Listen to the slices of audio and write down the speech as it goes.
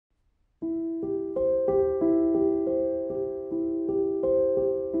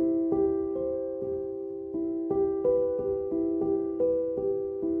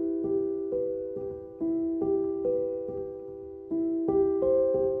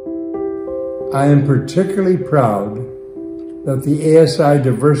I am particularly proud that the ASI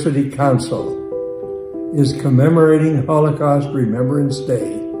Diversity Council is commemorating Holocaust Remembrance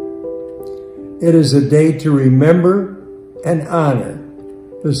Day. It is a day to remember and honor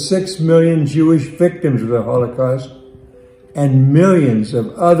the 6 million Jewish victims of the Holocaust and millions of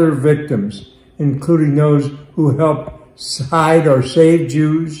other victims, including those who helped hide or save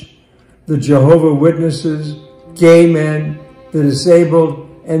Jews, the Jehovah's Witnesses, gay men, the disabled,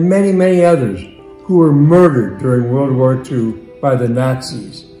 and many, many others who were murdered during World War II by the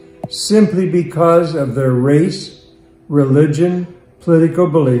Nazis simply because of their race, religion, political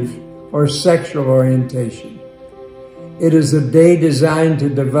belief, or sexual orientation. It is a day designed to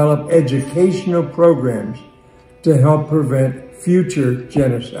develop educational programs to help prevent future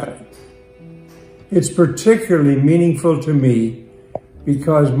genocide. It's particularly meaningful to me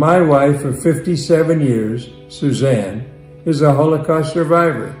because my wife of 57 years, Suzanne, is a Holocaust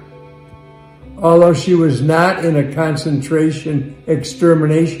survivor. Although she was not in a concentration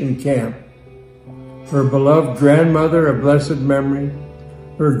extermination camp, her beloved grandmother of blessed memory,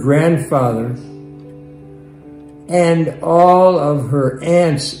 her grandfather, and all of her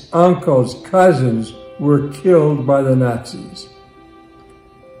aunts, uncles, cousins were killed by the Nazis.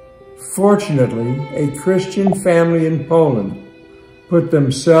 Fortunately, a Christian family in Poland put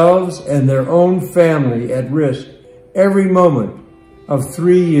themselves and their own family at risk every moment of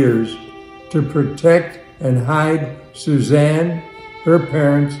 3 years to protect and hide Suzanne, her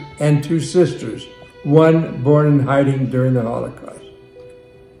parents, and 2 sisters, one born in hiding during the Holocaust.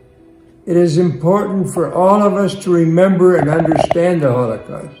 It is important for all of us to remember and understand the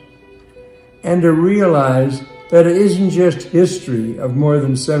Holocaust and to realize that it isn't just history of more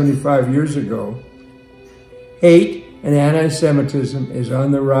than 75 years ago. Hate and anti-Semitism is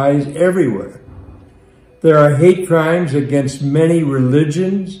on the rise everywhere. There are hate crimes against many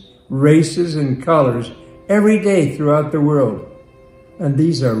religions, races, and colors every day throughout the world, and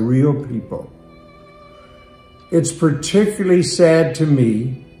these are real people. It's particularly sad to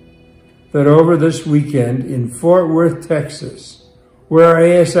me that over this weekend in Fort Worth, Texas, where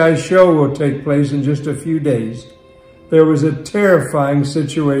our ASI show will take place in just a few days, there was a terrifying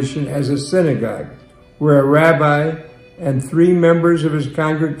situation as a synagogue where a rabbi and 3 members of his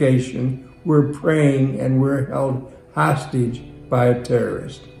congregation were praying and were held hostage by a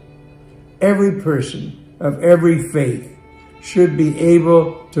terrorist. Every person of every faith should be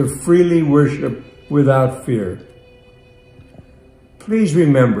able to freely worship without fear. Please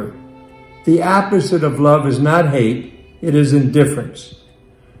remember, the opposite of love is not hate, it is indifference.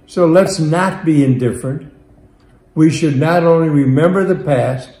 So let's not be indifferent. We should not only remember the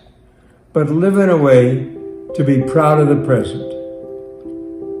past, but live in a way to be proud of the present.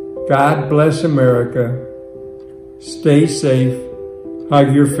 God bless America. Stay safe.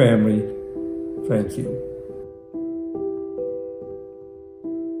 Hug your family. Thank you.